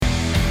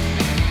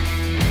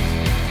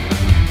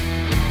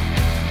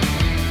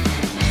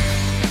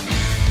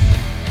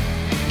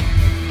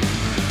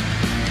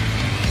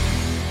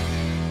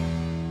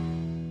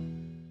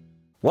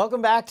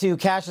Welcome back to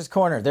Cash's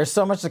Corner. There's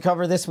so much to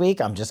cover this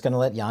week, I'm just going to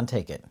let Jan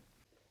take it.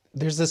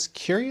 There's this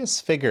curious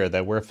figure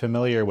that we're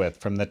familiar with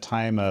from the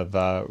time of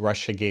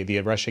Russiagate, the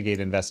Russiagate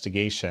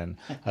investigation,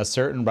 a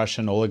certain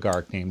Russian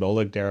oligarch named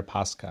Oleg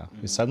Deripaska,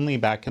 who's suddenly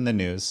back in the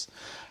news.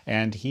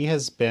 And he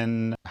has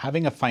been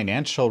having a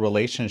financial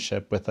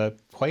relationship with a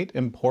quite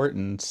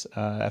important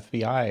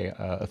FBI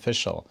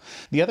official.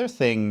 The other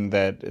thing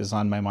that is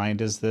on my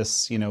mind is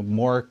this,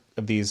 more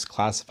of these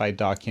classified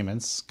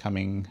documents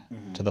coming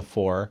to the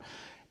fore.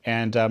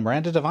 And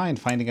Miranda Devine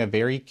finding a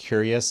very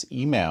curious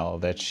email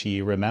that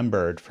she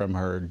remembered from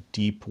her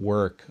deep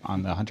work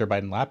on the Hunter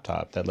Biden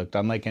laptop that looked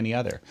unlike any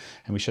other.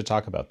 And we should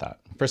talk about that.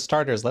 For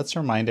starters, let's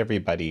remind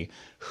everybody,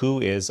 who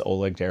is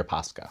Oleg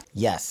Deripaska?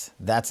 Yes,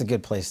 that's a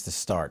good place to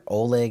start.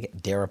 Oleg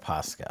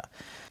Deripaska,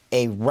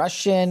 a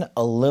Russian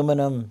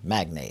aluminum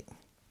magnate,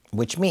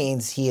 which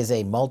means he is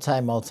a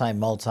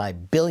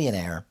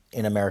multi-billionaire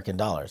in American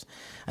dollars.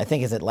 I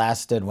think as it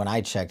last stood when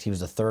I checked, he was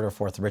the third or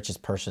fourth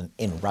richest person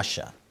in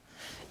Russia.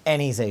 And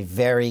he's a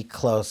very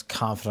close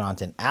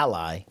confidant and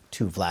ally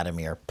to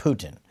Vladimir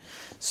Putin.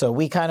 So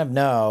we kind of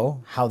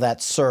know how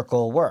that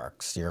circle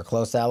works. You're a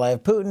close ally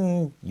of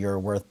Putin, you're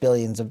worth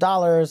billions of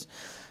dollars,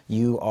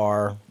 you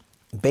are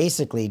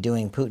basically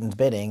doing Putin's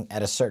bidding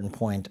at a certain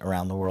point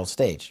around the world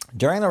stage.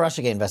 During the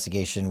Russiagate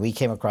investigation, we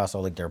came across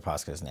Oleg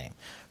Deripaska's name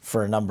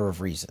for a number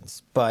of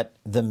reasons. But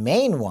the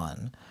main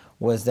one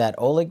was that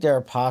Oleg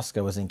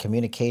Deripaska was in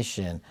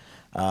communication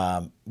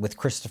with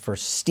Christopher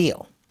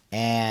Steele.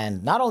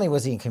 And not only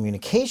was he in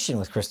communication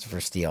with Christopher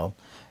Steele,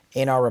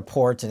 in our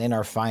reports and in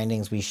our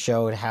findings, we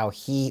showed how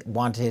he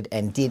wanted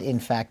and did in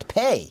fact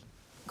pay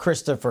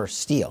Christopher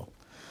Steele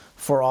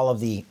for all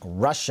of the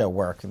Russia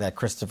work that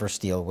Christopher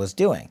Steele was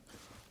doing.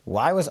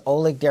 Why was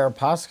Oleg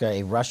Deripaska,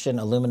 a Russian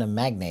aluminum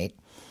magnate,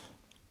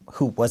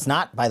 who was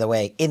not, by the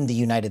way, in the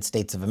United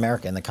States of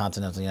America, in the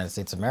continental United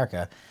States of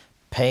America,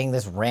 paying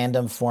this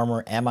random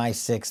former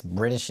MI6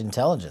 British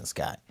intelligence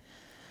guy?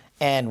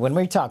 And when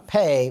we talk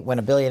pay, when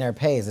a billionaire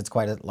pays, it's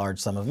quite a large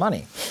sum of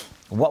money.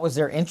 What was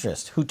their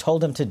interest? Who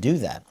told them to do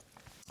that?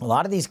 A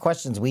lot of these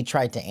questions we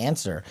tried to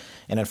answer,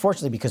 and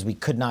unfortunately because we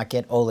could not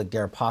get Oleg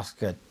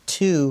Deripaska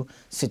to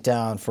sit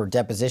down for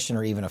deposition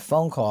or even a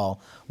phone call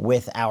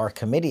with our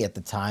committee at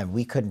the time,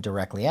 we couldn't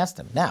directly ask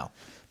him. Now,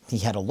 he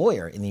had a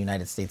lawyer in the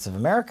United States of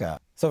America.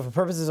 So for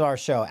purposes of our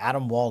show,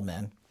 Adam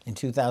Waldman in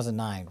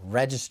 2009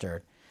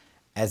 registered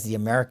as the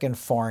American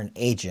foreign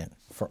agent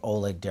for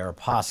Oleg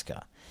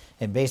Deripaska.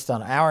 And based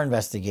on our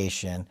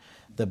investigation,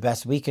 the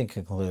best we can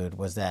conclude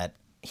was that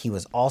he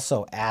was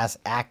also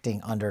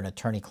acting under an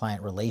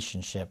attorney-client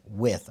relationship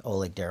with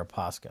Oleg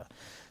Deripaska.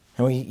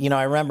 And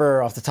I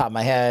remember off the top of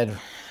my head,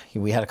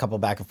 we had a couple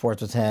back and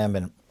forths with him,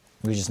 and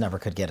we just never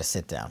could get a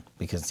sit down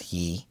because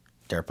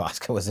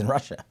Deripaska was in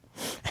Russia.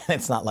 And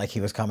it's not like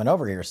he was coming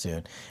over here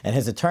soon. And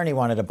his attorney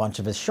wanted a bunch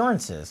of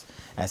assurances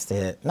as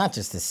to not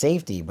just his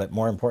safety, but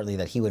more importantly,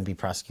 that he wouldn't be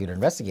prosecuted or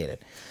investigated.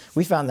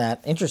 We found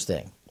that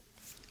interesting.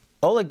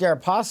 Oleg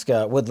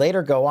Deripaska would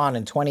later go on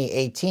in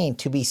 2018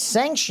 to be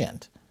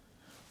sanctioned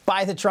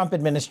by the Trump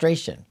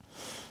administration.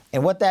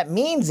 And what that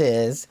means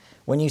is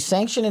when you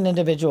sanction an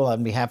individual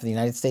on behalf of the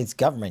United States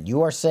government,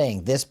 you are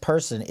saying this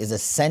person is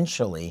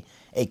essentially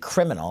a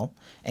criminal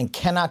and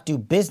cannot do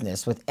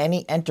business with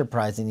any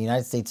enterprise in the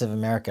United States of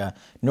America,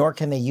 nor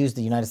can they use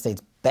the United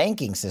States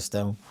banking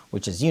system,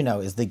 which, as you know,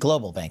 is the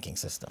global banking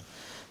system.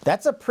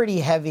 That's a pretty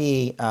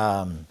heavy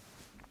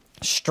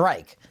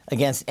strike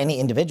against any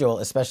individual,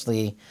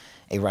 especially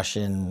a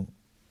Russian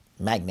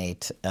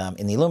magnate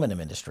in the aluminum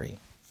industry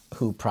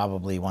who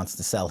probably wants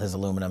to sell his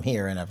aluminum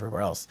here and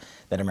everywhere else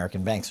that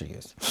American banks are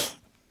used.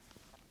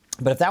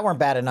 But if that weren't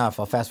bad enough,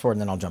 I'll fast forward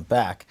and then I'll jump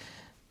back.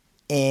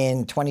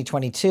 In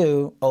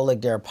 2022,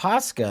 Oleg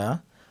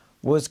Deripaska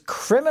was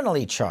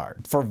criminally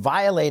charged for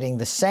violating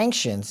the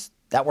sanctions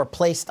that were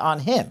placed on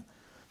him.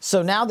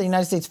 So now the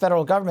United States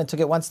federal government took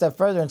it one step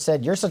further and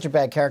said, you're such a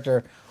bad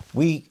character,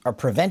 we are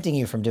preventing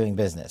you from doing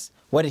business.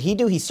 What did he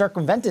do? He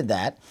circumvented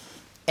that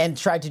and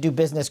tried to do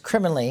business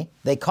criminally.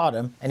 They caught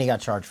him and he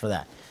got charged for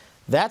that.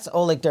 That's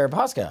Oleg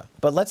Deripaska.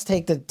 But let's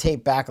take the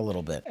tape back a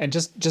little bit. And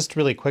just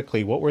really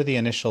quickly, what were the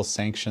initial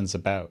sanctions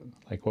about?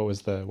 Like, what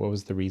was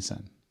the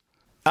reason?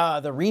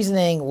 The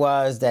reasoning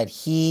was that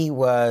he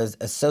was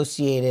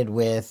associated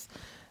with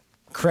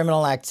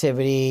criminal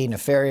activity,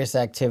 nefarious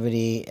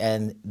activity,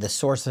 and the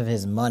source of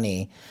his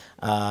money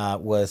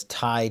was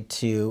tied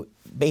to,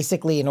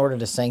 basically, in order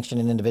to sanction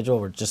an individual,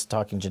 we're just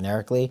talking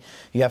generically,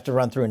 you have to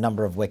run through a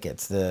number of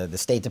wickets. The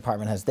State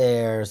Department has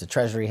theirs, the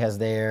Treasury has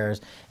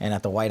theirs, and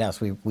at the White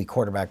House, we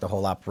quarterback the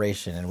whole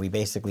operation. And we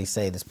basically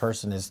say this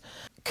person is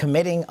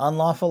committing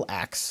unlawful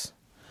acts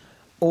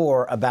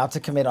or about to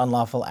commit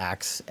unlawful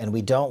acts, and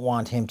we don't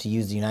want him to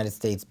use the United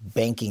States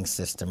banking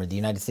system or the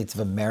United States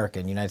of America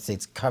and United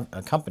States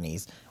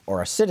companies or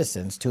our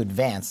citizens to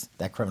advance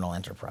that criminal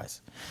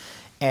enterprise.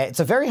 And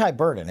it's a very high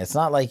burden. It's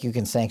not like you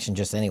can sanction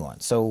just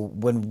anyone. So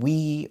when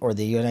we or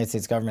the United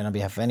States government on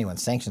behalf of anyone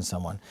sanctions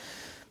someone,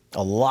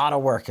 a lot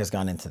of work has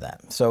gone into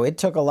that. So it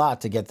took a lot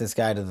to get this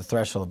guy to the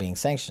threshold of being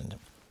sanctioned.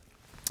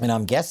 And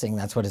I'm guessing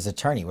that's what his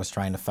attorney was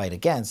trying to fight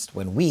against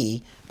when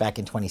we, back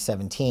in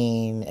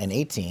 2017 and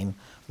 18,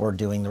 were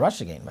doing the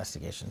Russiagate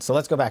investigation. So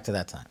let's go back to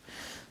that time.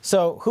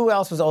 So who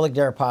else was Oleg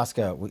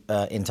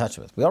Deripaska in touch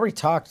with? We already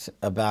talked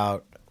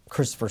about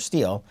Christopher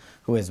Steele,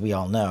 who, as we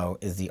all know,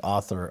 is the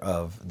author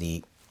of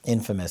the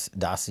infamous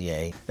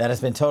dossier that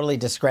has been totally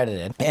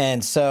discredited.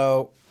 And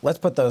so let's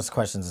put those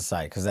questions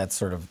aside, because that's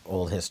sort of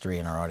old history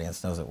and our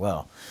audience knows it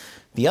well.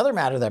 The other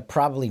matter that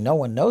probably no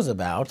one knows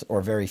about,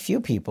 or very few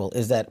people,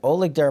 is that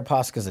Oleg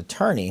Deripaska's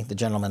attorney, the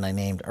gentleman I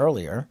named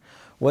earlier,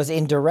 was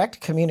in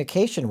direct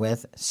communication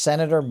with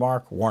Senator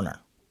Mark Warner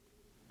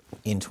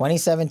in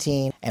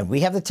 2017. And we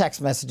have the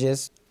text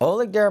messages.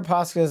 Oleg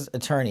Deripaska's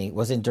attorney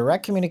was in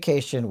direct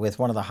communication with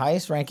one of the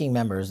highest ranking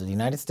members of the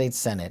United States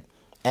Senate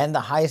and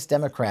the highest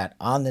Democrat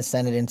on the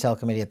Senate Intel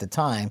Committee at the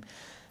time,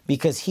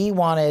 because Warner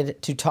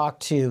wanted to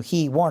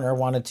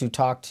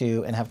talk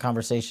to and have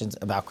conversations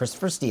about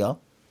Christopher Steele,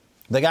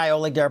 the guy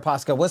Oleg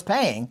Deripaska was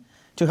paying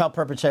to help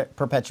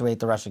perpetuate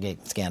the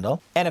Russiagate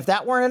scandal. And if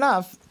that weren't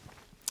enough,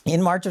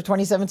 in March of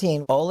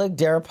 2017, Oleg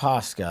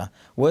Deripaska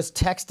was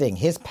texting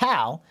his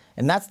pal,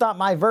 and that's not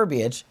my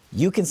verbiage.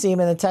 You can see him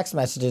in the text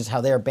messages,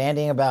 how they're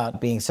bandying about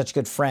being such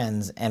good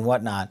friends and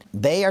whatnot.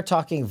 They are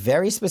talking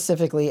very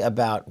specifically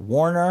about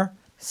Warner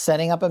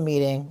setting up a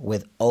meeting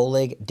with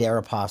Oleg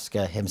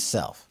Deripaska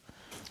himself.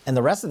 And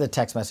the rest of the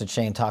text message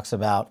chain talks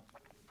about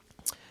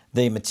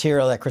the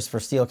material that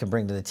Christopher Steele can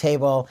bring to the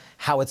table,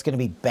 how it's going to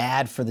be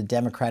bad for the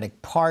Democratic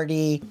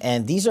Party.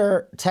 And these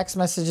are text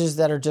messages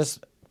that are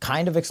just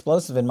kind of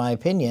explosive, in my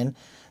opinion,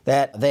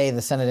 that the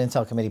Senate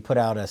Intel Committee, put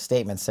out a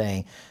statement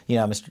saying,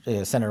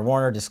 Senator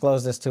Warner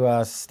disclosed this to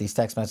us, these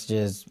text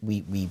messages,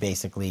 we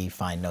basically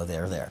find no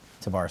there,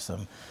 to borrow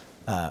some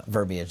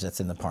verbiage that's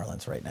in the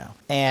parlance right now.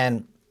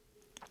 And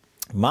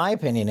my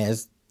opinion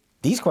is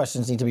these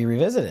questions need to be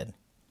revisited.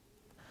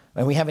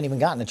 And we haven't even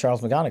gotten to Charles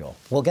McGonigal.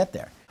 We'll get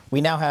there. We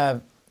now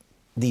have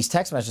these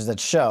text messages that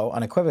show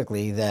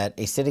unequivocally that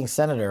a sitting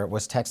senator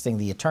was texting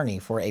the attorney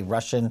for a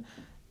Russian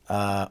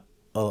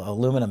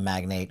aluminum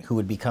magnate who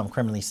would become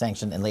criminally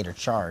sanctioned and later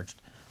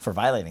charged for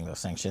violating those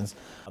sanctions.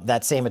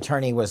 That same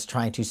attorney was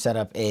trying to set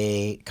up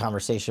a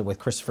conversation with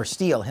Christopher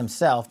Steele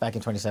himself back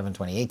in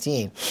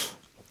 2018.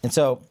 And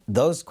so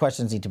those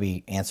questions need to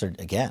be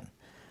answered again.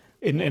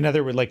 In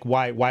other words, like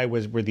why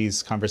were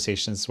these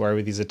conversations? Why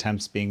were these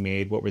attempts being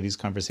made? What were these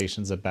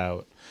conversations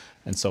about,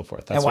 and so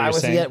forth? That's and why what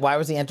you're saying? Why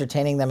was he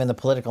entertaining them in the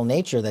political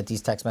nature that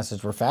these text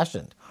messages were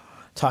fashioned,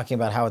 talking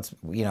about how it's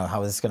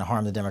how this is going to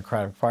harm the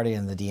Democratic Party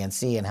and the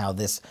DNC, and how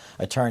this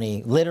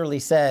attorney literally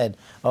said,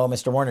 "Oh,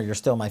 Mr. Warner, you're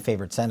still my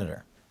favorite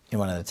senator," in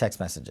one of the text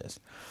messages.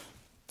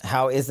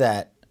 How is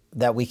that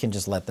we can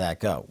just let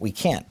that go? We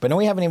can't. But no,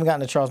 we haven't even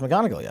gotten to Charles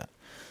McGonigal yet.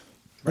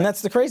 And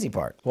that's the crazy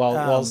part.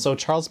 Well, so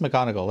Charles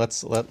McGonigal,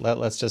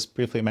 let's just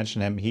briefly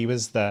mention him. He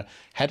was the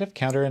head of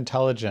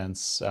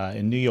counterintelligence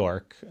in New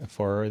York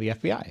for the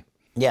FBI.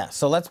 Yeah,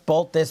 so let's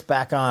bolt this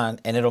back on,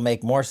 and it'll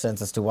make more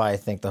sense as to why I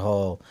think the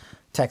whole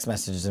text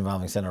messages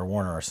involving Senator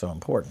Warner are so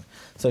important.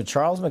 So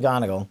Charles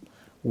McGonigal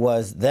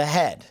was the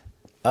head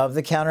of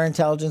the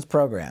counterintelligence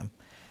program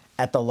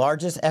at the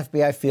largest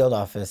FBI field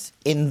office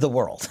in the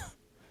world.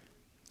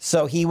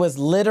 So he was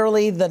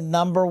literally the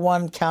number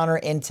one counter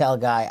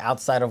intel guy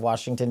outside of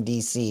Washington,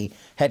 D.C.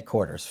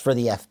 headquarters for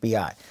the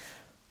FBI.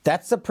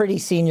 That's a pretty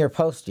senior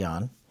post,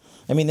 Jan.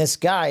 I mean, this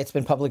guy, it's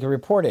been publicly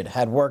reported,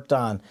 had worked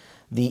on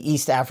the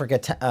East Africa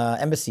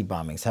embassy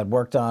bombings, had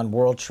worked on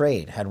world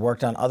trade, had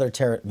worked on other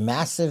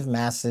massive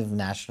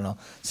national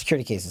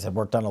security cases, had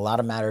worked on a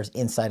lot of matters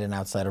inside and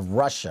outside of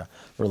Russia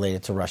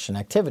related to Russian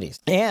activities.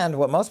 And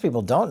what most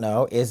people don't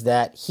know is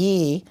that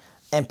he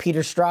and Peter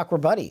Strzok were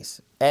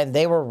buddies, and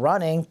they were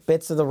running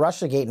bits of the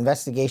Russiagate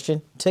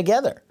investigation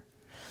together.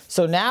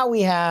 So now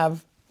we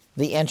have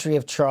the entry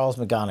of Charles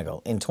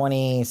McGonigal in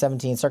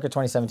 2017, circa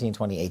 2017,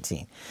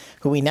 2018,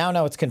 who we now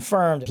know it's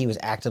confirmed he was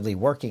actively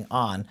working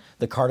on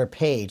the Carter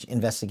Page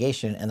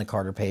investigation and the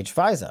Carter Page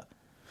FISA.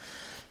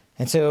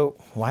 And so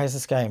why is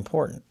this guy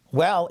important?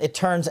 Well, it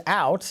turns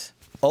out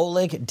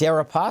Oleg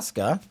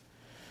Deripaska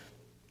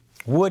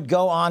would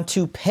go on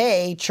to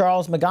pay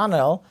Charles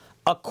McGonigal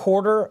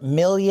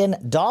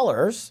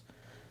 $250,000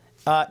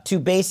 to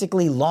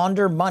basically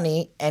launder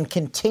money and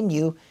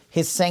continue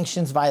his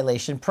sanctions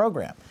violation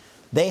program.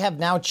 They have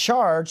now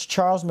charged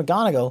Charles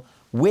McGonigal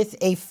with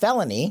a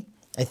felony,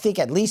 I think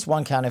at least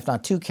one count, if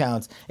not two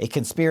counts, a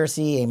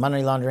conspiracy, a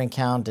money laundering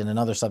count, and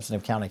another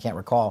substantive count I can't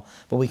recall,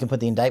 but we can put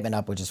the indictment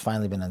up, which has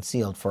finally been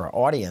unsealed for our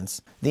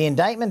audience. The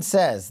indictment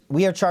says,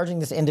 we are charging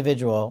this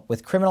individual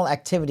with criminal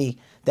activity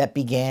that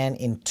began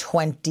in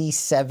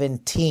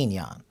 2017,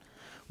 Jan,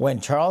 when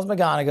Charles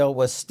McGonigal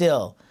was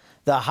still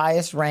the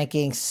highest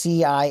ranking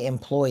CI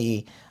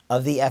employee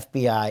of the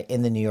FBI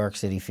in the New York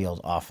City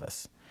field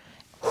office,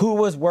 who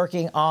was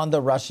working on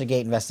the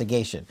Russiagate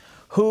investigation,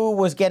 who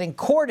was getting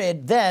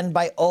courted then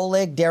by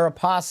Oleg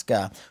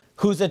Deripaska,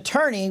 whose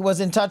attorney was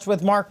in touch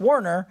with Mark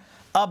Warner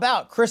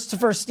about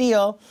Christopher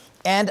Steele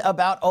and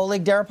about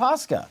Oleg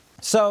Deripaska.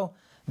 So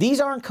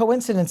these aren't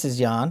coincidences,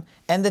 Jan,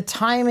 and the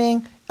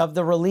timing of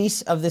the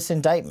release of this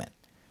indictment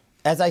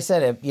as I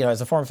said,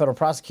 as a former federal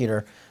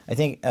prosecutor, I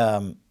think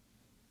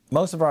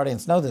most of our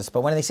audience know this,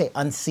 but when they say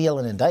unseal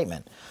an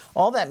indictment,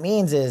 all that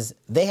means is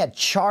they had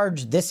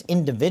charged this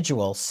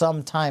individual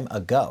some time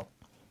ago.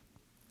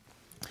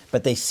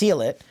 But they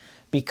seal it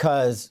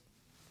because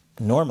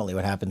normally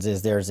what happens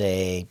is there's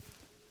a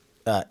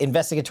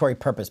investigatory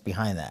purpose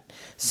behind that.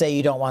 Say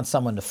you don't want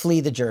someone to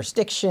flee the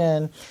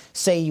jurisdiction.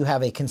 Say you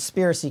have a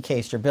conspiracy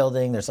case you're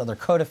building. There's other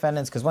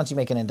co-defendants, because once you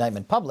make an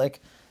indictment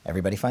public,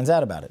 everybody finds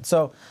out about it.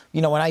 So,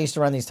 when I used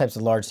to run these types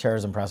of large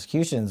terrorism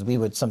prosecutions, we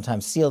would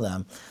sometimes seal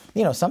them.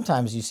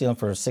 Sometimes you seal them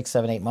for 6,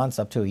 7, 8 months,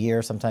 up to a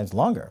year, sometimes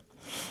longer.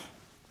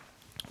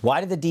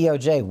 Why did the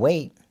DOJ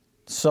wait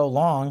so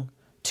long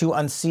to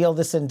unseal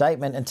this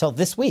indictment until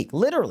this week,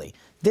 literally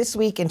this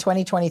week in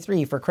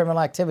 2023, for criminal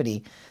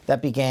activity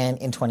that began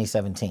in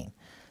 2017?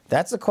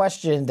 That's a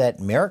question that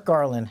Merrick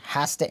Garland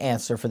has to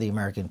answer for the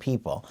American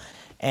people.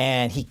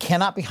 And he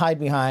cannot hide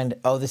behind,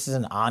 this is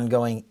an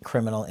ongoing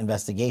criminal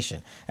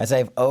investigation. As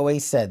I've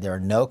always said, there are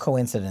no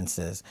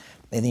coincidences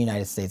in the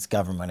United States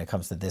government when it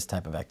comes to this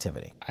type of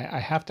activity. I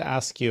have to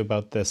ask you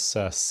about this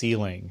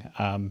sealing.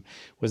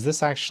 Was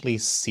this actually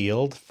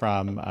sealed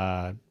from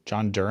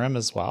John Durham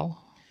as well?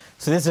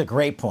 So this is a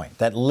great point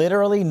that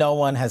literally no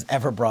one has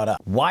ever brought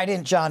up. Why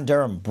didn't John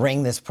Durham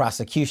bring this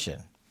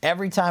prosecution?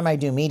 Every time I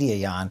do media,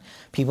 Jan,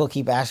 people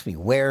keep asking me,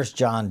 where's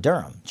John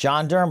Durham?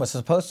 John Durham was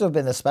supposed to have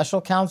been the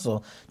special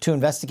counsel to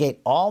investigate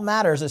all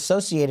matters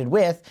associated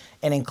with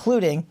and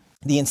including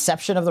the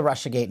inception of the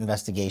Russiagate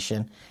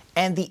investigation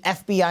and the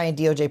FBI and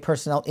DOJ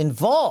personnel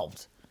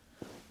involved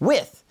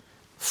with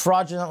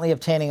fraudulently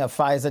obtaining a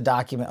FISA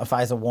document, a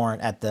FISA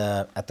warrant at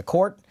the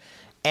court,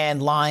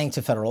 and lying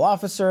to federal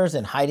officers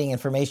and hiding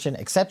information,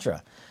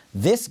 etc.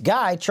 This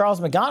guy, Charles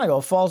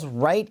McGonigal, falls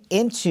right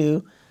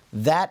into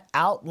that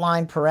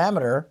outline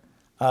parameter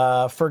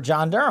for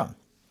John Durham.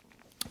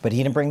 But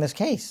he didn't bring this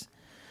case.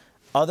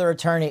 Other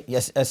attorney,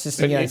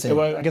 assistant United States.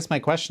 Well, I guess my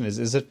question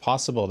is it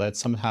possible that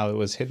somehow it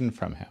was hidden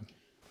from him?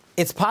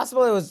 It's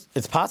possible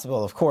it's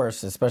possible, of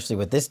course, especially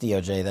with this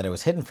DOJ, that it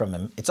was hidden from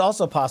him. It's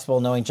also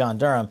possible, knowing John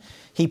Durham,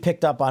 he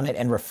picked up on it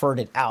and referred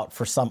it out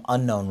for some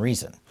unknown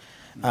reason.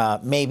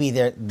 Maybe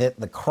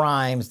the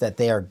crimes that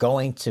they are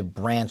going to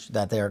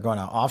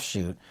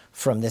offshoot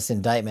from this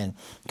indictment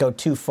go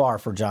too far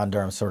for John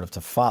Durham sort of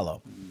to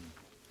follow.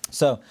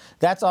 So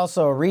that's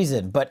also a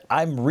reason. But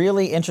I'm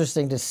really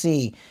interested to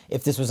see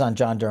if this was on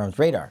John Durham's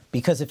radar,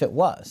 because if it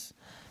was,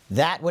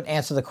 that would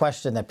answer the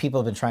question that people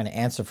have been trying to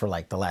answer for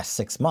like the last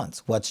 6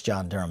 months. What's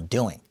John Durham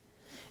doing?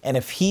 And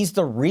if he's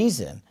the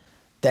reason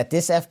that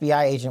this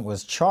FBI agent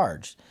was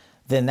charged,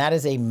 then that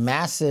is a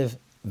massive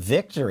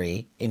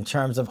victory in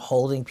terms of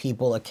holding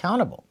people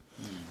accountable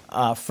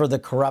for the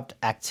corrupt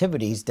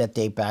activities that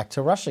date back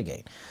to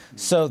Russiagate.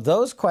 So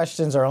those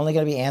questions are only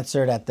going to be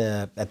answered at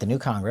the new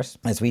Congress,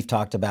 as we've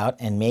talked about,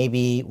 and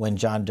maybe when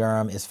John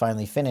Durham is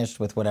finally finished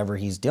with whatever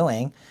he's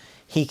doing,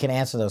 he can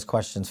answer those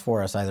questions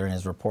for us, either in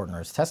his report or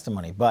his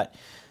testimony. But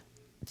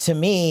to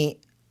me,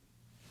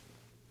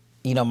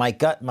 my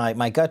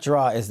gut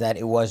draw is that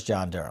it was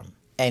John Durham,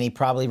 and he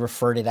probably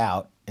referred it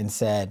out and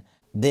said,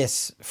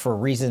 this, for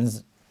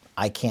reasons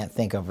I can't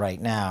think of right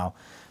now,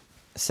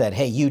 said,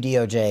 hey, you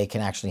DOJ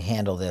can actually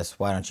handle this.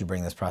 Why don't you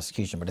bring this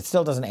prosecution? But it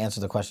still doesn't answer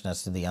the question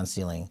as to the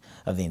unsealing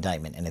of the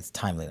indictment and its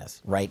timeliness,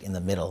 right in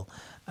the middle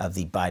of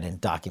the Biden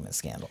document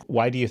scandal.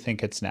 Why do you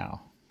think it's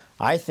now?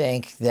 I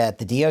think that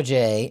the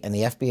DOJ and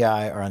the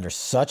FBI are under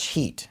such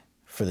heat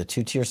for the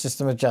two-tier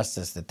system of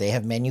justice that they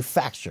have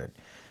manufactured.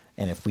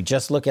 And if we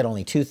just look at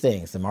only two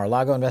things, the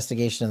Mar-a-Lago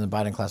investigation and the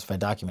Biden classified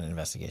document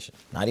investigation,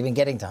 not even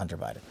getting to Hunter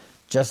Biden,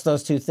 just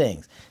those two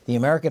things, the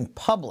American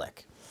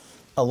public,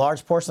 a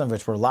large portion of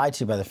which were lied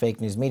to by the fake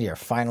news media, are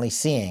finally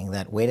seeing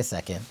that, wait a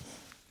second,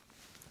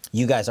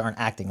 you guys aren't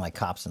acting like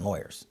cops and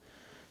lawyers.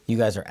 You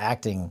guys are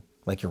acting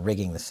like you're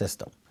rigging the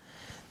system.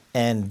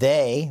 And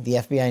the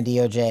FBI and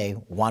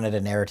DOJ, wanted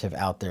a narrative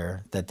out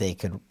there that they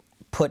could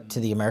put to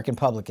the American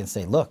public and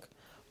say, look,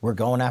 we're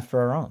going after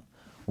our own.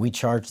 We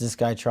charged this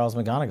guy, Charles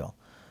McGonigal,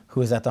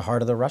 who is at the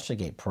heart of the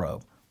Russiagate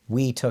probe.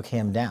 We took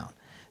him down.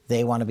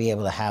 They want to be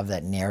able to have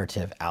that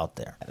narrative out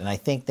there. And I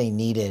think they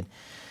needed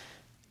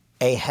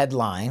a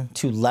headline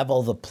to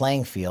level the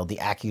playing field,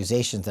 the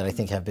accusations that I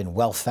think have been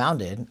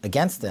well-founded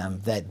against them,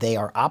 that they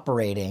are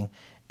operating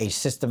a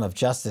system of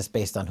justice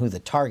based on who the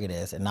target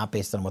is and not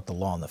based on what the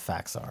law and the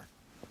facts are.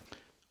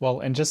 Well,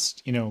 and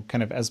just,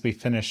 kind of as we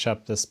finish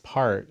up this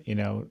part,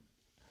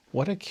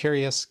 what a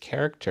curious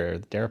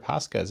character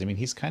Deripaska is. I mean,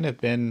 he's kind of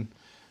been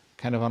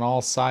on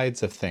all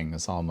sides of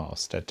things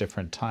almost at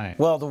different times.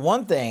 Well, the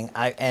one thing,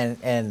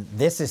 and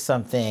this is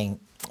something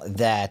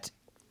that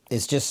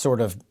is just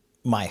sort of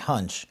my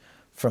hunch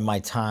from my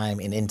time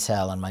in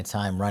Intel and my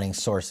time running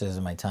sources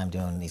and my time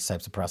doing these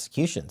types of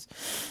prosecutions.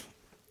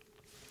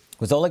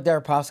 Was Oleg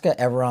Deripaska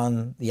ever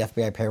on the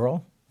FBI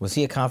payroll? Was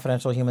he a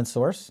confidential human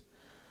source?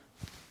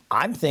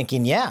 I'm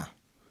thinking, yeah.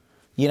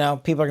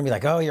 People are going to be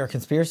like, oh, you're a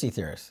conspiracy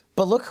theorist.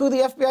 But look who the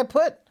FBI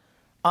put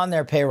on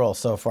their payroll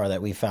so far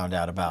that we found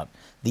out about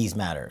these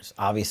matters.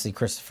 Obviously,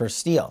 Christopher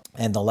Steele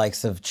and the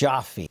likes of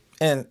Jaffe.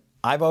 And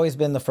I've always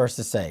been the first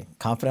to say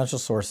confidential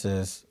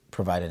sources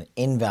provide an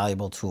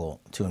invaluable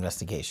tool to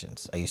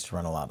investigations. I used to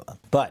run a lot of them.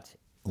 But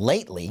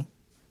lately,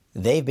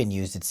 they've been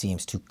used, it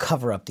seems, to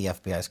cover up the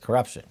FBI's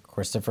corruption.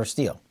 Christopher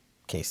Steele,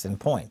 case in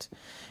point.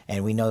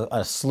 And we know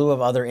a slew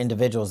of other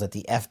individuals that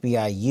the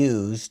FBI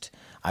used,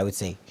 I would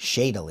say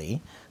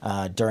shadily,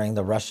 during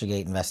the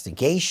Russiagate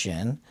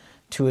investigation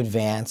to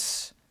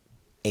advance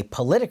a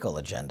political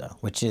agenda,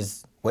 which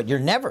is what you're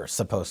never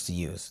supposed to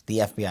use the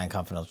FBI and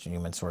confidential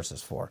human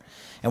sources for.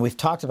 And we've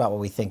talked about what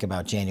we think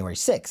about January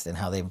 6th and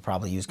how they would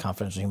probably use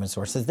confidential human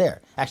sources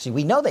there. Actually,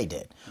 we know they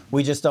did.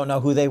 We just don't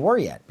know who they were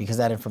yet because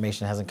that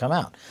information hasn't come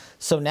out.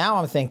 So now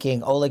I'm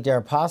thinking Oleg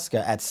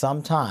Deripaska at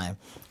some time,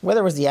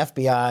 whether it was the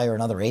FBI or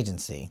another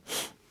agency,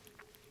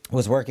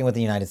 was working with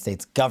the United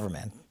States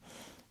government.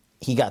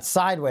 He got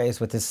sideways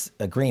with this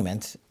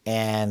agreement,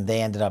 and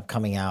they ended up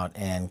coming out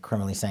and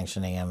criminally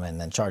sanctioning him and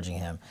then charging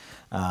him.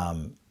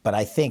 But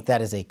I think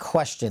that is a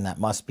question that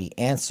must be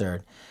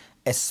answered,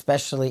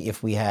 especially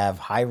if we have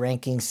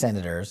high-ranking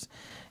senators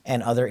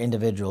and other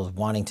individuals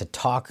wanting to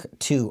talk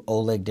to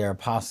Oleg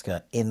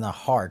Deripaska in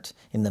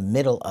the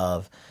middle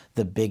of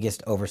the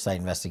biggest oversight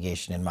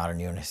investigation in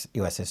modern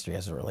U.S. history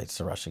as it relates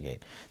to Russiagate.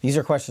 These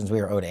are questions we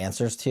are owed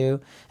answers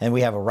to, and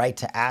we have a right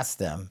to ask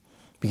them.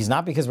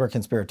 Not because we're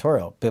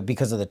conspiratorial, but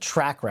because of the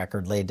track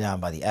record laid down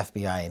by the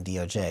FBI and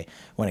DOJ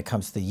when it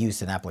comes to the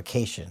use and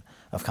application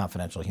of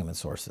confidential human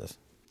sources.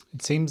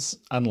 It seems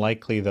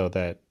unlikely, though,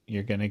 that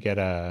you're going to get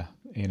a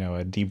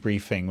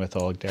debriefing with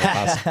Oleg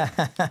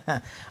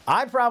Deripaska.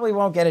 I probably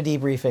won't get a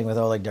debriefing with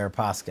Oleg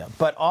Deripaska,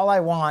 but all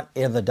I want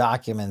are the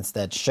documents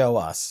that show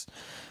us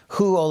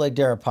who Oleg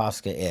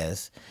Deripaska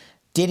is.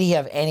 Did he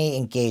have any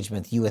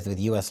engagement with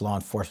U.S. law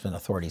enforcement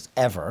authorities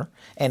ever?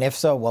 And if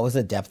so, what was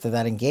the depth of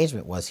that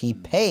engagement? Was he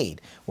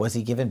paid? Was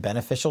he given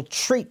beneficial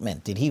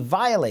treatment? Did he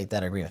violate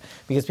that agreement?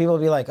 Because people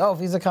will be like, oh, if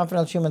he's a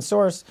confidential human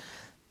source,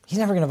 he's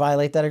never going to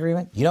violate that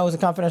agreement. You know who's a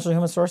confidential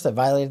human source that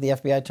violated the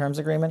FBI terms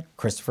agreement?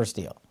 Christopher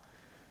Steele.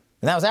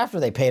 And that was after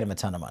they paid him a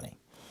ton of money.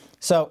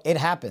 So it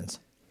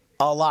happens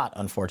a lot,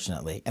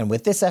 unfortunately. And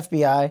with this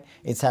FBI,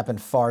 it's happened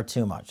far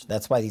too much.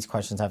 That's why these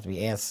questions have to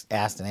be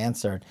asked and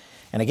answered.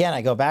 And again,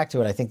 I go back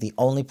to it. I think the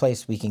only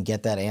place we can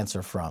get that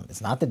answer from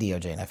is not the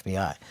DOJ and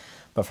FBI,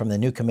 but from the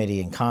new committee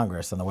in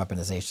Congress on the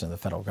weaponization of the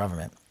federal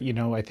government.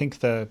 I think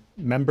the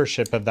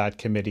membership of that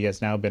committee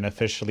has now been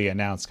officially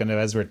announced. Kind of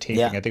as we're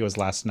taping, I think it was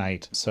last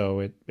night.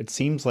 So it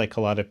seems like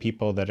a lot of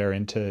people that are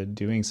into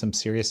doing some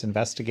serious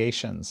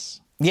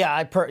investigations.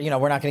 Yeah, we're not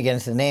going to get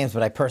into the names,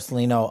 but I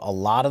personally know a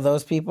lot of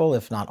those people,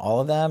 if not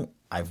all of them.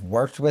 I've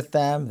worked with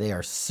them. They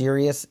are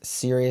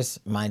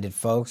serious-minded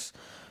folks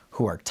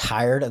who are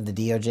tired of the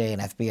DOJ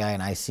and FBI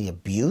and IC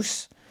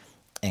abuse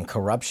and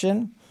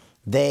corruption.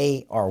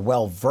 They are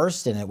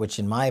well-versed in it, which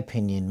in my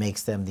opinion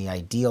makes them the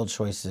ideal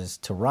choices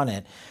to run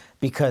it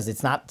because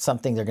it's not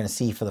something they're going to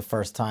see for the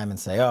first time and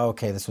say, oh,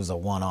 okay, this was a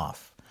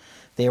one-off.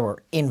 They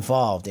were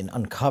involved in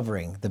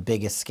uncovering the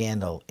biggest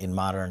scandal in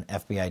modern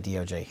FBI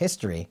DOJ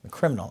history, a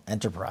criminal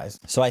enterprise.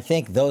 So I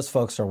think those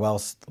folks are well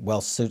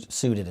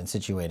suited and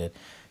situated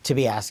to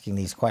be asking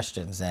these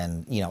questions.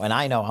 And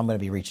I know I'm going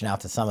to be reaching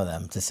out to some of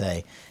them to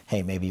say,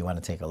 hey, maybe you want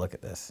to take a look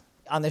at this.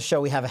 On this show,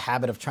 we have a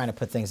habit of trying to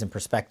put things in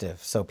perspective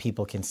so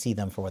people can see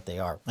them for what they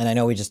are. And I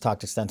know we just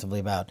talked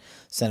extensively about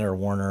Senator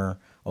Warner,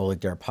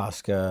 Oleg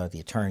Deripaska, the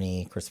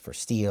attorney, Christopher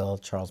Steele,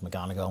 Charles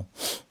McGonigal.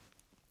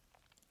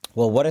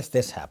 Well, what if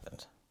this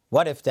happened?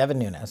 What if Devin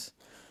Nunes,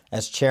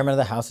 as chairman of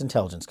the House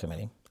Intelligence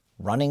Committee,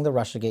 running the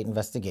Russiagate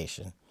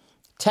investigation,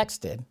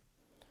 texted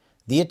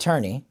the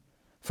attorney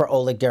for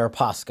Oleg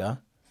Deripaska,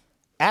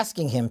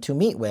 asking him to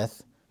meet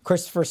with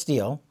Christopher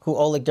Steele, who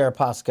Oleg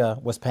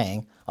Deripaska was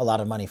paying a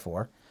lot of money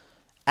for,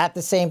 at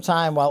the same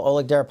time while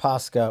Oleg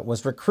Deripaska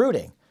was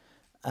recruiting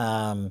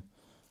Charles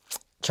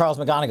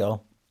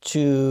McGonigal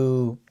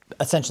to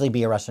essentially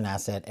be a Russian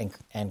asset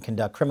and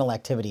conduct criminal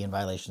activity in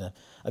violation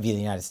of the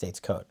United States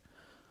Code.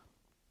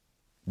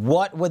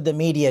 What would the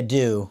media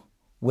do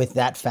with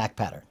that fact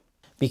pattern?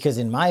 Because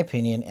in my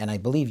opinion, and I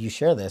believe you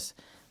share this,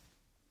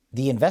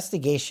 the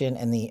investigation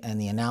and the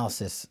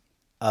analysis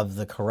of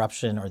the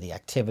corruption or the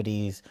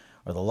activities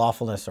or the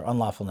lawfulness or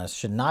unlawfulness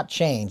should not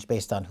change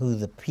based on who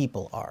the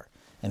people are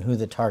and who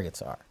the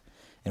targets are.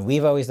 And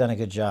we've always done a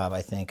good job,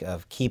 I think,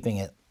 of keeping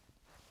it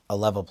a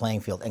level playing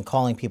field and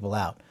calling people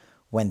out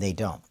when they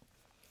don't.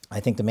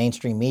 I think the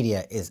mainstream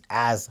media is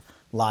as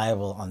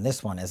liable on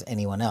this one as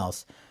anyone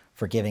else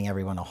for giving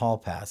everyone a hall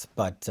pass,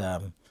 but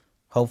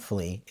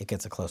hopefully it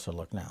gets a closer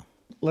look now.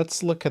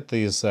 Let's look at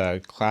these,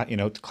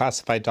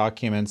 classified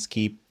documents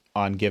keep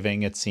on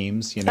giving, it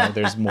seems.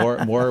 There's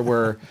more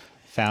were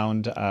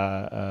found in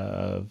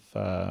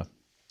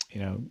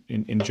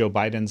Joe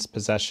Biden's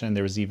possession.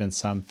 There was even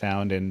some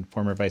found in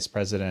former Vice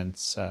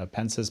President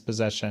Pence's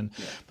possession.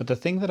 Yeah. But the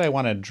thing that I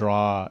want to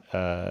draw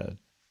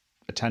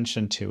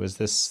attention to is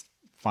this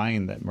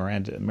find that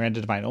Miranda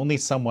Devine, only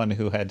someone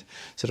who had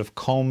sort of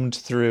combed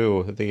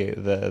through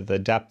the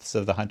depths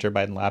of the Hunter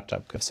Biden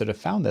laptop, could have sort of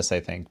found this, I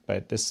think.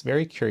 But this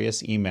very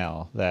curious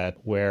email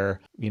where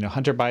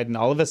Hunter Biden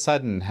all of a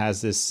sudden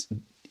has this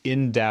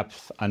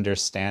in-depth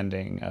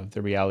understanding of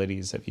the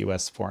realities of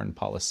U.S. foreign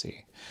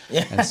policy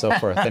and so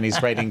forth. And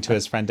he's writing to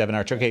his friend Devin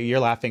Archer. Okay, you're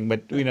laughing,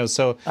 but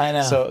so I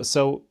know.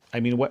 So I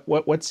mean,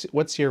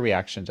 what's your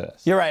reaction to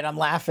this? You're right. I'm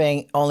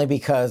laughing only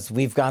because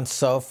we've gone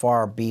so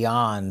far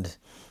beyond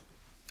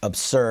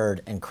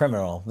absurd and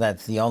criminal that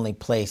the only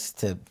place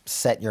to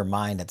set your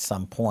mind at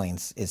some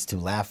points is to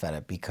laugh at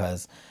it,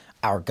 because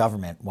our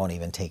government won't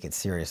even take it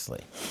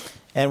seriously.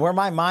 And where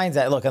my mind's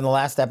at, look, in the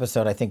last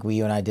episode, I think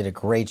you and I did a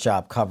great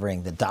job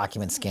covering the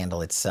document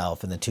scandal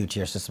itself and the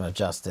two-tier system of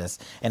justice,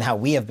 and how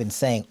we have been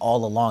saying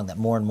all along that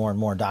more and more and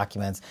more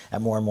documents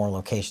at more and more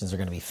locations are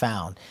going to be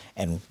found.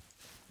 And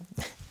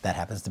that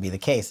happens to be the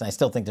case. And I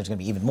still think there's going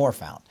to be even more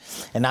found.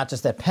 And not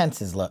just at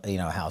Pence's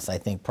house. I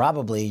think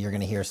probably you're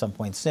going to hear at some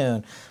point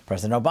soon,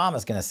 President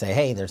Obama's going to say,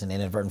 hey, there's an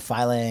inadvertent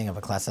filing of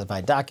a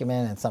classified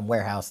document in some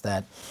warehouse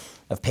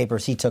of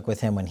papers he took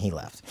with him when he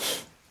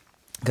left.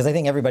 Because I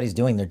think everybody's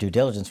doing their due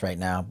diligence right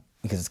now,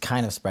 because it's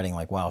kind of spreading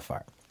like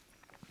wildfire.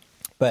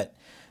 But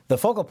the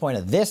focal point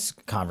of this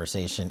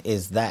conversation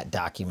is that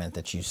document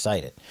that you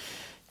cited.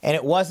 And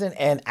it wasn't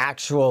an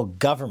actual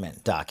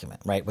government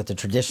document, right, with the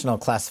traditional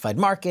classified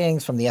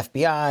markings from the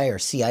FBI or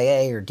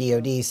CIA or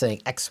DOD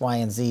saying X, Y,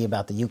 and Z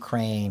about the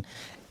Ukraine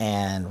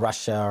and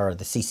Russia or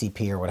the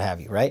CCP or what have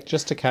you, right?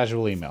 Just a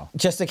casual email.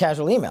 Just a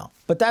casual email.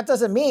 But that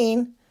doesn't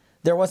mean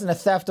there wasn't a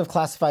theft of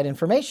classified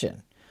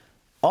information.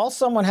 All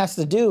someone has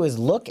to do is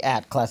look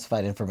at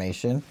classified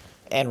information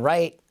and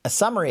write a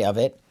summary of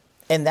it,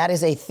 and that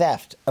is a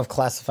theft of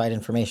classified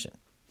information.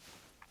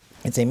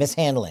 It's a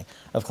mishandling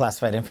of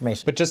classified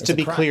information. But just to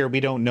be clear, we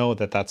don't know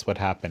that that's what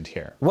happened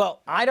here. Well,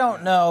 I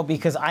don't know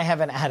because I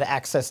haven't had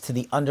access to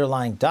the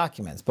underlying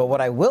documents. But what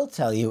I will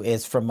tell you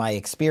is from my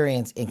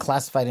experience in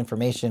classified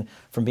information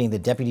from being the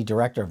Deputy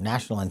Director of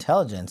National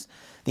Intelligence,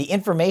 the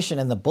information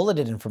and the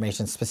bulleted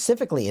information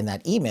specifically in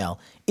that email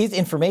is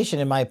information,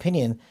 in my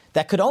opinion,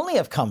 that could only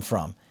have come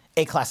from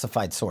a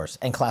classified source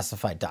and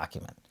classified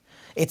document.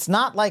 It's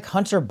not like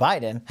Hunter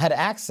Biden had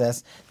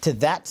access to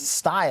that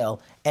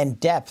style and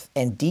depth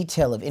and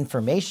detail of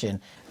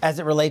information as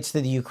it relates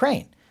to the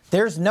Ukraine.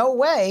 There's no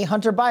way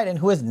Hunter Biden,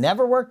 who has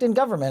never worked in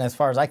government, as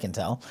far as I can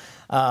tell,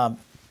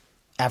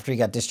 after he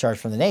got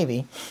discharged from the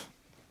Navy,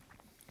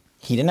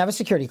 he didn't have a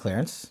security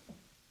clearance.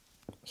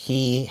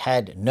 He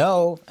had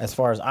no, as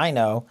far as I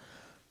know,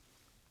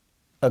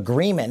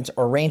 agreement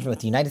or arrangement with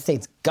the United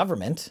States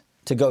government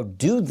to go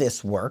do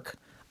this work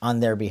on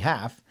their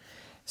behalf.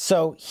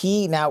 So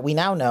we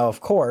now know, of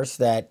course,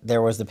 that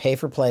there was the pay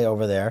for play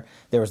over there.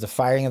 There was the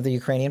firing of the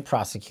Ukrainian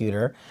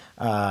prosecutor,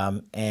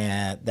 and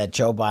that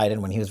Joe Biden,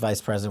 when he was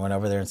vice president, went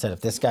over there and said,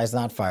 if this guy's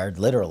not fired,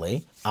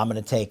 literally, I'm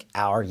going to take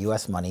our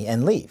U.S. money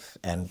and leave.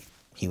 And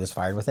he was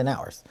fired within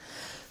hours.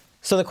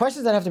 So the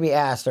questions that have to be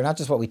asked are not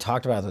just what we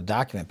talked about in the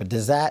document, but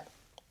does that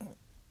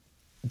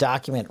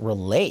document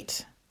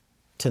relate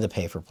to the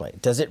pay for play?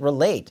 Does it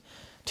relate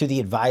to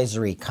the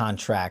advisory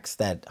contracts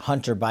that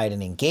Hunter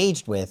Biden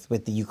engaged with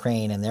the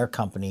Ukraine and their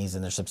companies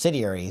and their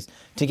subsidiaries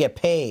to get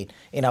paid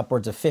in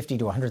upwards of $50,000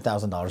 to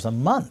 $100,000 a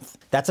month?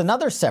 That's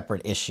another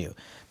separate issue,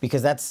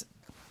 because that's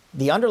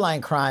the underlying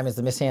crime is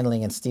the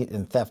mishandling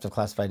and theft of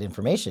classified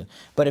information.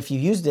 But if you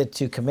used it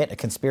to commit a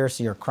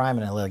conspiracy or crime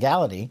and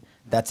illegality,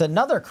 that's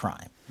another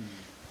crime.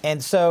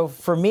 And so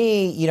for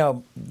me,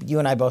 you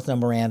and I both know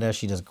Miranda.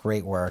 She does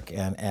great work.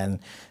 And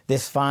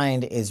this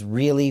find is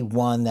really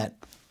one that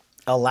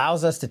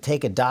allows us to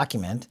take a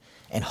document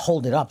and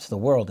hold it up to the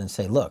world and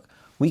say, look,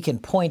 we can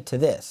point to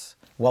this.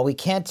 While we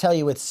can't tell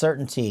you with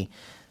certainty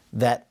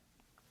that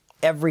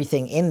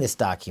everything in this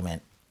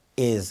document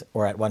is,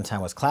 or at one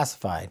time was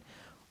classified,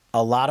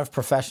 a lot of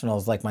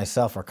professionals like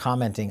myself are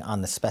commenting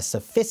on the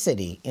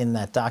specificity in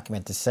that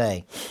document to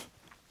say,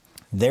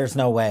 there's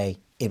no way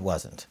it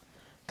wasn't.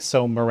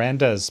 So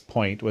Miranda's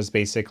point was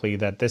basically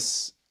that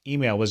this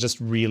email was just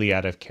really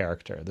out of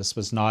character. This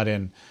was not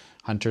in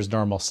Hunter's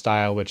normal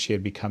style, which she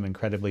had become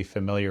incredibly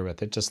familiar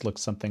with. It just looked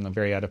something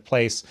very out of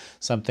place,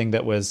 something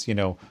that was,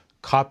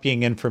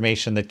 copying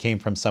information that came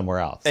from somewhere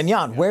else. And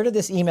Jan, where did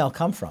this email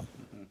come from?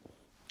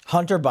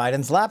 Hunter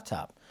Biden's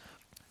laptop.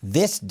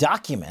 This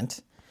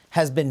document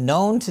has been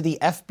known to the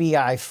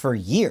FBI for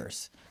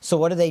years. So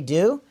what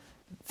do?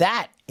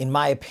 That, in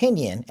my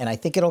opinion, and I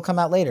think it'll come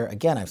out later,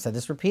 again, I've said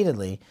this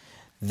repeatedly,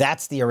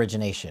 that's the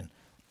origination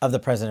of the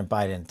President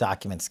Biden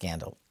document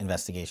scandal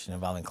investigation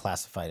involving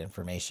classified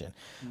information.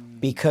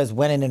 Because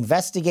when an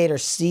investigator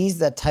sees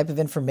that type of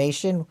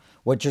information,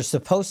 what you're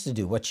supposed to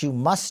do, what you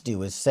must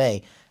do is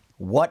say,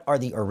 what are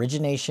the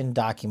origination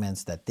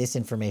documents that this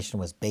information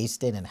was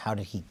based in and how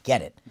did he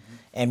get it?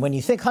 And when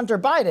you think Hunter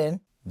Biden,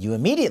 you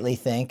immediately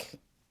think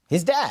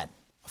his dad,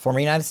 a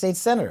former United States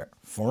senator,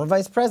 former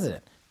vice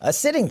president, a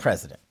sitting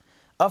president.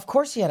 Of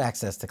course he had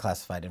access to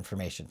classified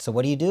information. So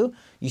what do?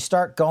 You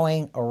start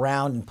going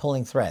around and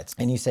pulling threads.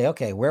 And you say,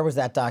 okay, where was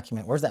that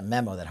document? Where's that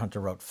memo that Hunter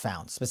wrote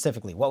found?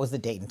 Specifically, what was the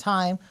date and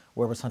time?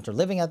 Where was Hunter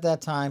living at that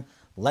time?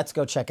 let's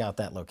go check out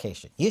that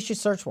location. You issue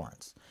search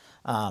warrants.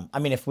 I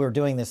mean, if we were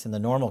doing this in the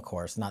normal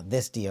course, not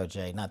this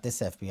DOJ, not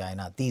this FBI,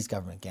 not these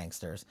government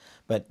gangsters,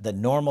 but the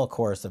normal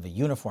course of a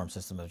uniform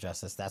system of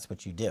justice, that's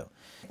what you do.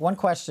 One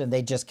question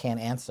they just can't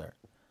answer.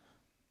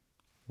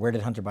 Where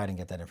did Hunter Biden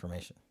get that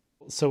information?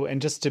 So,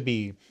 and just to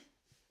be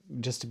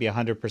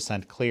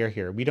 100% clear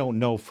here, we don't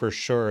know for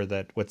sure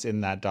that what's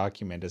in that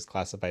document is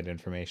classified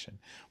information.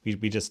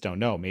 We just don't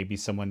know. Maybe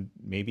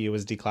it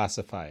was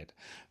declassified.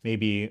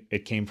 Maybe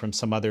it came from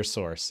some other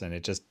source and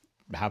it just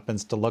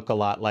happens to look a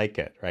lot like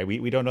it, right?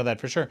 We don't know that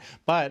for sure.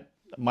 But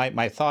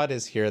my thought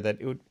is here that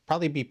it would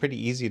probably be pretty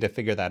easy to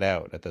figure that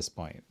out at this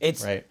point,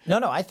 right? No,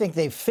 I think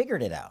they've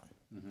figured it out.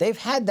 Mm-hmm. They've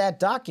had that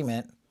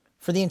document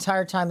for the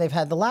entire time they've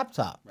had the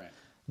laptop. Right.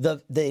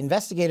 The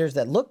investigators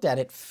that looked at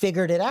it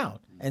figured it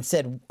out and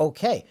said,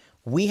 okay,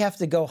 we have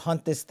to go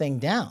hunt this thing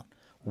down.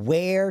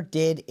 Where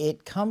did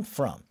it come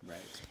from? Right.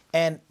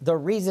 And the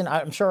reason,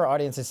 I'm sure our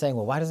audience is saying,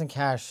 well, why doesn't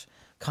Kash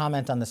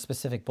comment on the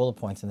specific bullet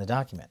points in the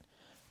document?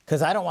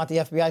 Because I don't want the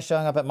FBI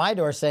showing up at my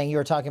door saying you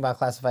were talking about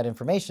classified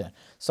information.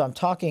 So I'm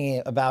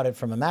talking about it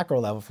from a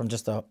macro level, from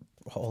just a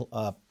whole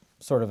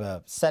sort of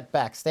a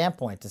setback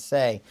standpoint to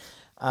say,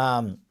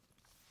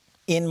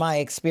 in my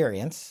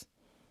experience,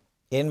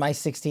 in my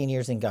 16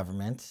 years in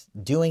government,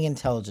 doing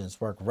intelligence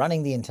work,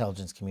 running the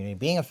intelligence community,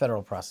 being a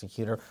federal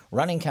prosecutor,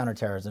 running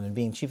counterterrorism, and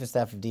being chief of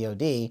staff of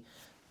DOD,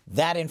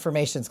 that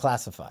information's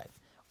classified.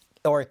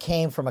 Or it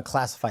came from a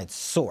classified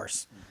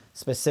source,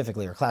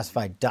 specifically, or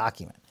classified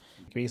document.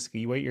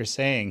 Basically, what you're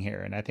saying here,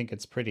 and I think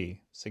it's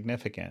pretty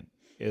significant,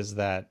 is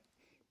that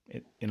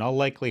in all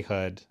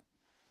likelihood,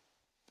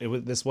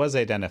 this was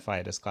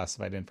identified as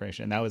classified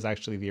information, and that was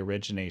actually the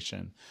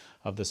origination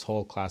of this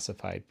whole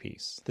classified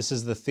piece. This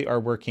is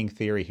our working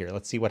theory here.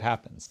 Let's see what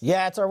happens.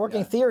 Yeah, it's our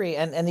working theory.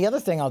 And the other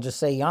thing I'll just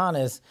say, Jan,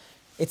 is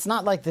it's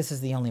not like this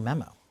is the only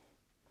memo.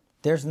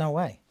 There's no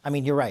way. I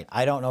mean, you're right.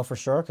 I don't know for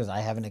sure because I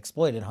haven't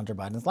exploited Hunter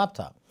Biden's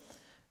laptop.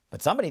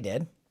 But somebody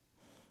did.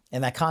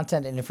 And that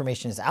content and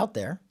information is out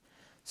there.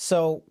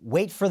 So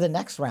wait for the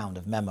next round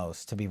of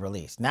memos to be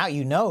released. Now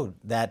you know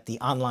that the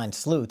online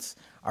sleuths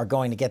are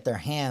going to get their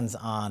hands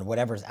on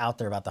whatever's out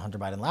there about the Hunter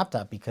Biden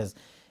laptop because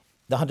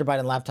the Hunter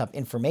Biden laptop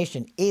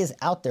information is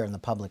out there in the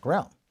public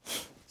realm.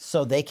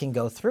 So they can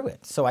go through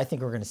it. So I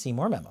think we're going to see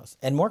more memos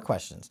and more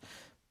questions.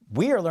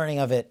 We are learning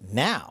of it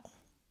now.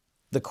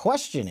 The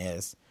question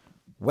is,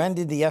 when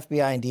did the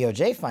FBI and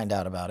DOJ find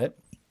out about it?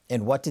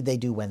 And what did they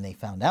do when they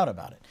found out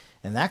about it?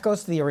 And that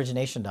goes to the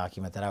origination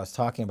document that I was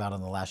talking about on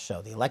the last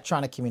show, the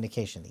electronic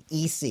communication, the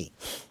EC,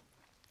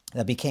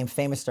 that became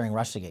famous during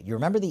Russiagate. You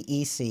remember the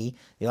EC,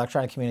 the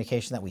electronic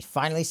communication that we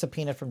finally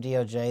subpoenaed from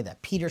DOJ,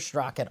 that Peter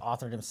Strzok had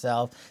authored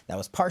himself, that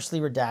was partially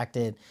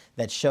redacted,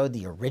 that showed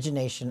the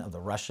origination of the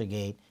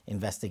Russiagate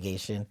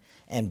investigation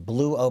and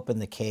blew open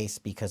the case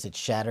because it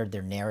shattered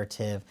their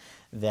narrative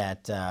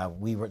that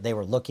they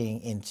were looking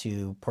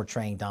into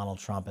portraying Donald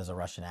Trump as a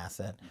Russian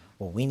asset.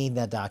 Well, we need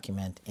that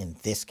document in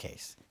this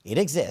case. It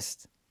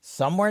exists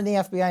somewhere in the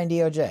FBI and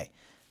DOJ.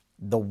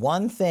 The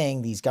one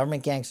thing these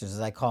government gangsters,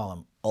 as I call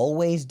them,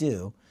 always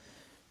do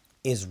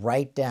is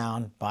write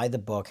down by the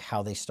book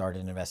how they start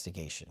an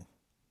investigation.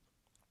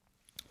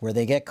 Where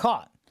they get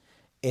caught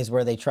is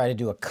where they try to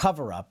do a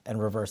cover-up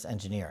and reverse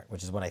engineer it,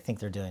 which is what I think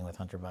they're doing with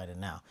Hunter Biden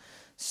now.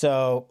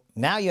 So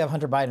now you have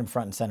Hunter Biden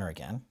front and center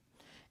again.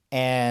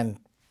 And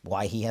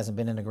why he hasn't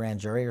been in a grand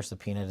jury or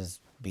subpoenaed is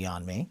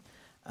beyond me.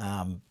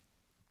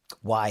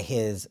 Why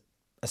his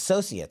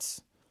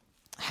associates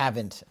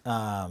haven't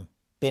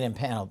been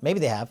impaneled. Maybe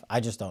they have. I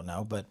just don't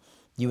know. But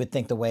you would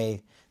think the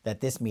way that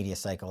this media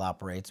cycle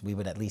operates, we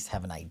would at least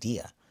have an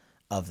idea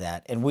of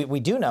that. And we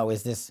do know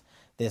is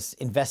this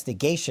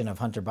investigation of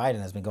Hunter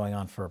Biden has been going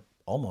on for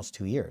almost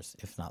 2 years,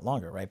 if not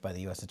longer, right, by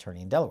the U.S.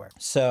 Attorney in Delaware.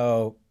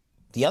 So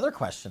the other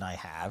question I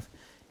have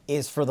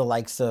is for the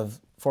likes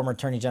of former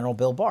Attorney General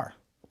Bill Barr.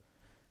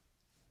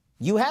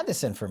 You had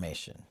this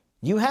information.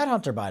 You had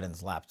Hunter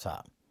Biden's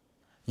laptop.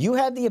 You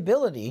had the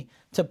ability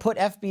to put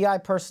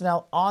FBI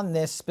personnel on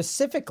this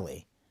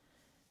specifically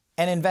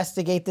and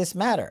investigate this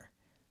matter.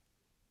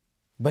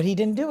 But he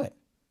didn't do it.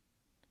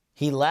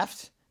 He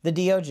left the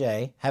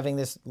DOJ having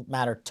this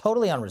matter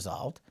totally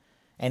unresolved,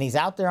 and he's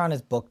out there on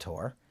his book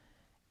tour.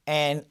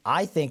 And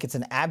I think it's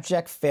an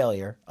abject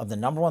failure of the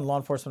number one law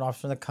enforcement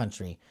officer in the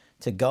country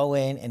to go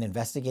in and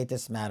investigate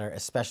this matter,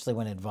 especially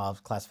when it involves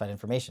classified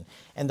information.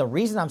 And the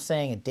reason I'm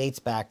saying it dates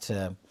back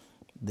to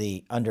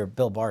under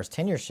Bill Barr's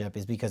tenureship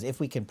is because if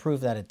we can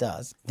prove that it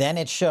does, then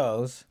it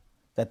shows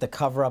that the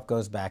cover-up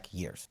goes back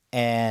years.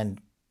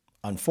 And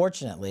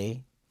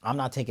unfortunately, I'm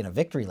not taking a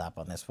victory lap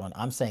on this one.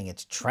 I'm saying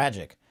it's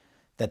tragic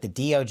that the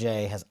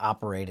DOJ has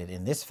operated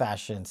in this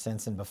fashion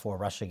since and before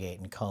Russiagate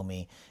and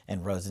Comey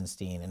and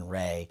Rosenstein and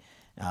Wray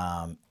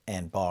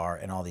and Barr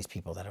and all these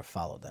people that have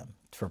followed them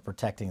for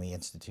protecting the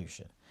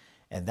institution.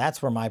 And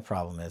that's where my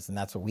problem is, and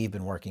that's what we've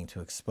been working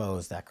to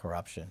expose, that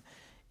corruption.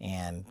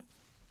 And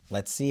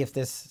let's see if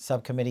this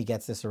subcommittee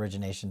gets this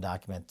origination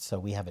document so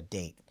we have a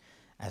date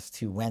as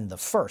to when the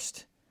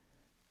first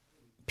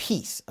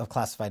piece of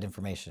classified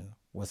information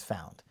was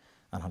found.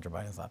 on Hunter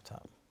Biden's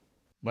laptop.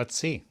 Let's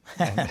see.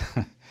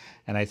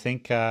 And I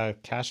think,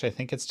 Kash, I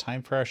think it's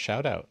time for our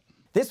shout out.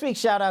 This week's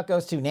shout out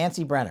goes to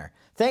Nancy Brenner.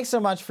 Thanks so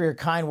much for your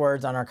kind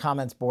words on our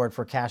comments board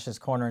for Kash's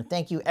Corner. And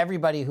thank you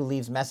everybody who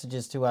leaves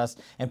messages to us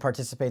and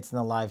participates in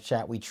the live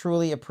chat. We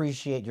truly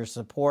appreciate your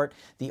support.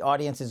 The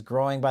audience is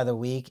growing by the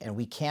week, and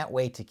we can't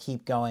wait to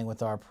keep going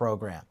with our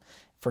program.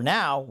 For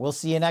now, we'll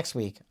see you next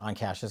week on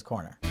Kash's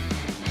Corner.